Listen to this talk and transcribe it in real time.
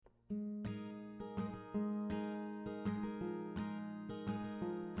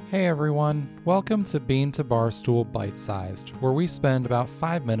Hey everyone, welcome to Bean to Barstool Bite Sized, where we spend about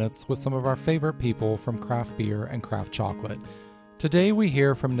 5 minutes with some of our favorite people from craft beer and craft chocolate. Today we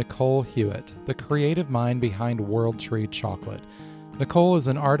hear from Nicole Hewat, the creative mind behind World Tree Chocolate. Nicole is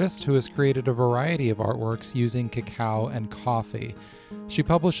an artist who has created a variety of artworks using cacao and coffee. She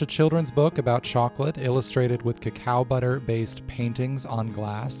published a children's book about chocolate illustrated with cacao butter-based paintings on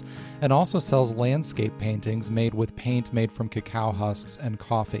glass, and also sells landscape paintings made with paint made from cacao husks and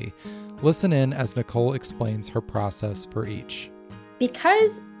coffee. Listen in as Nicole explains her process for each.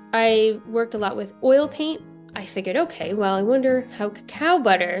 Because I worked a lot with oil paint, I figured, okay, well, I wonder how cacao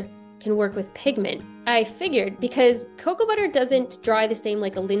butter can work with pigment. I figured because cocoa butter doesn't dry the same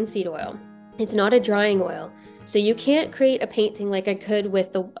like a linseed oil. It's not a drying oil. So you can't create a painting like I could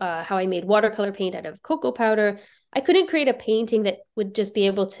with the how I made watercolor paint out of cocoa powder. I couldn't create a painting that would just be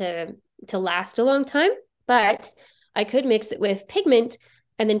able to last a long time, but I could mix it with pigment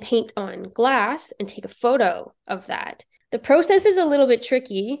and then paint on glass and take a photo of that. The process is a little bit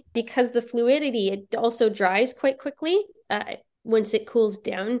tricky because the fluidity, it also dries quite quickly once it cools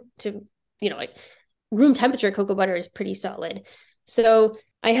down to, like room temperature. Cocoa butter is pretty solid. So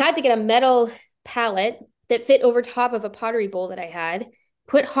I had to get a metal palette that fit over top of a pottery bowl that I had,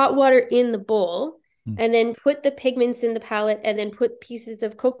 put hot water in the bowl, and then put the pigments in the palette, and then put pieces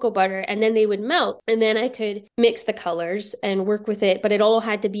of cocoa butter, and then they would melt. And then I could mix the colors and work with it, but it all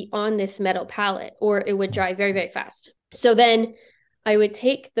had to be on this metal palette or it would dry very, very fast. So then I would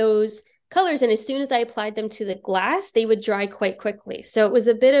take those colors, and as soon as I applied them to the glass, they would dry quite quickly. So it was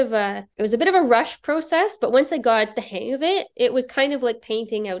a bit of a rush process, but once I got the hang of it, it was kind of like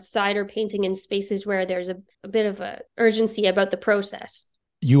painting outside or painting in spaces where there's a bit of a urgency about the process.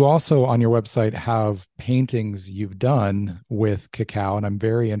 You also on your website have paintings you've done with cacao, and I'm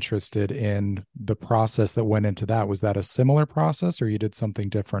very interested in the process that went into that. Was that a similar process or you did something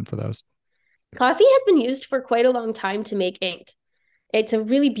different for those? Coffee has been used for quite a long time to make ink. It's a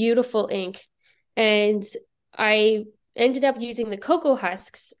really beautiful ink. And I ended up using the cocoa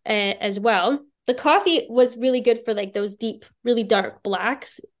husks as well. The coffee was really good for like those deep, really dark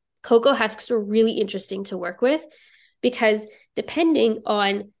blacks. Cocoa husks were really interesting to work with because depending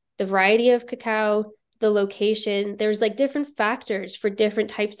on the variety of cacao, the location, there's like different factors for different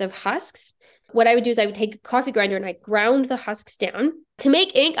types of husks. What I would do is I would take a coffee grinder and I ground the husks down. To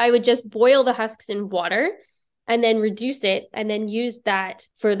make ink, I would just boil the husks in water and then reduce it and then use that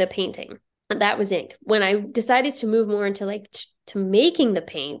for the painting. And that was ink. When I decided to move more into to making the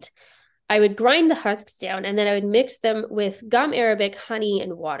paint, I would grind the husks down and then I would mix them with gum arabic, honey,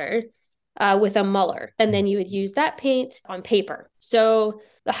 and water with a muller. And then you would use that paint on paper. So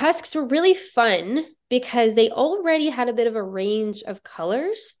the husks were really fun because they already had a bit of a range of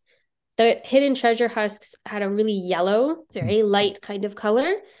colors. The hidden treasure husks had a really yellow, very light kind of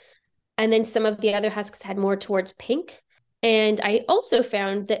color. And then some of the other husks had more towards pink. And I also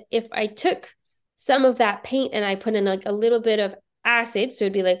found that if I took some of that paint and I put in like a little bit of acid, so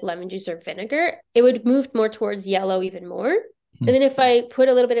it'd be like lemon juice or vinegar, it would move more towards yellow even more. And then if I put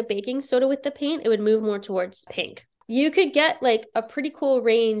a little bit of baking soda with the paint, it would move more towards pink. You could get like a pretty cool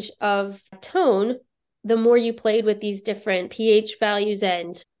range of tone the more you played with these different pH values.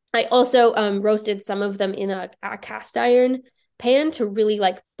 And I also roasted some of them in a cast iron pan to really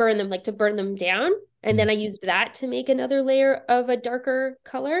like burn them down. And then I used that to make another layer of a darker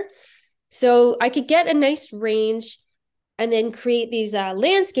color. So I could get a nice range and then create these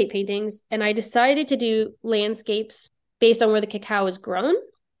landscape paintings. And I decided to do landscapes based on where the cacao is grown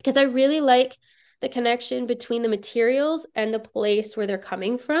because I really like the connection between the materials and the place where they're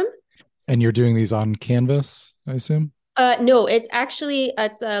coming from. And you're doing these on canvas, I assume? No, it's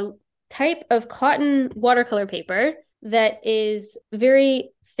a type of cotton watercolor paper that is very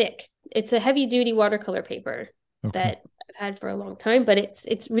thick. It's a heavy duty watercolor paper that I've had for a long time, but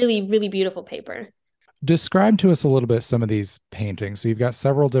it's really, really beautiful paper. Describe to us a little bit some of these paintings. So you've got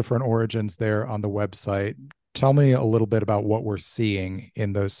several different origins there on the website. Tell me a little bit about what we're seeing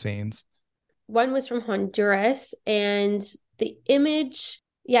in those scenes. One was from Honduras, and the image,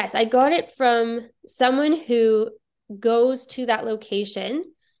 yes, I got it from someone who goes to that location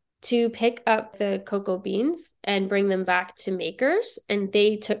to pick up the cocoa beans and bring them back to makers. And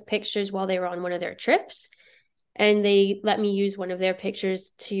they took pictures while they were on one of their trips. And they let me use one of their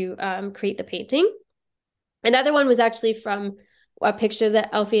pictures to create the painting. Another one was actually from a picture that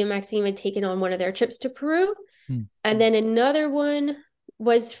Alfie and Maxime had taken on one of their trips to Peru. And then another one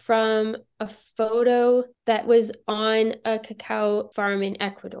was from a photo that was on a cacao farm in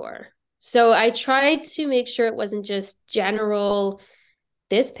Ecuador. So I tried to make sure it wasn't just general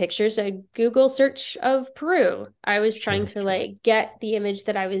this picture's a Google search of Peru. I was trying to like get the image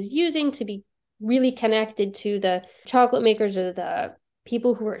that I was using to be really connected to the chocolate makers or the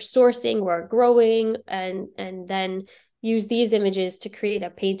people who are sourcing or growing, and then use these images to create a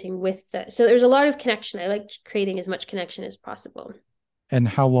painting with so there's a lot of connection. I like creating as much connection as possible. And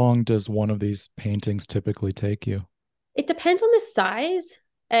how long does one of these paintings typically take you? It depends on the size,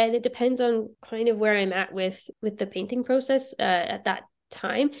 and it depends on kind of where I'm at with the painting process at that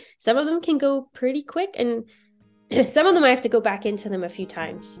time. Some of them can go pretty quick, and some of them I have to go back into them a few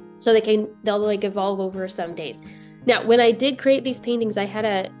times. So they'll like evolve over some days. Now, when I did create these paintings, I had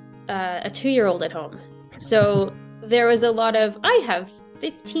a 2-year-old at home. So there was a lot of, I have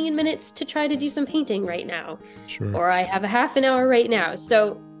 15 minutes to try to do some painting right now. Sure. Or I have a half an hour right now.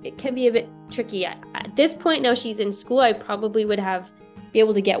 So it can be a bit tricky. At this point, now she's in school, I probably would be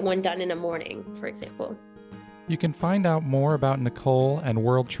able to get one done in a morning, for example. You can find out more about Nicole and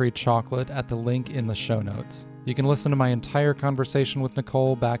World Tree Chocolate at the link in the show notes. You can listen to my entire conversation with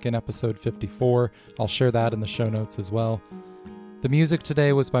Nicole back in episode 54. I'll share that in the show notes as well. The music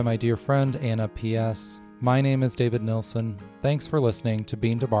today was by my dear friend Anna P.S. My name is David Nilsson. Thanks for listening to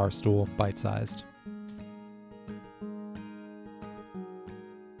Bean to Barstool Bite-Sized.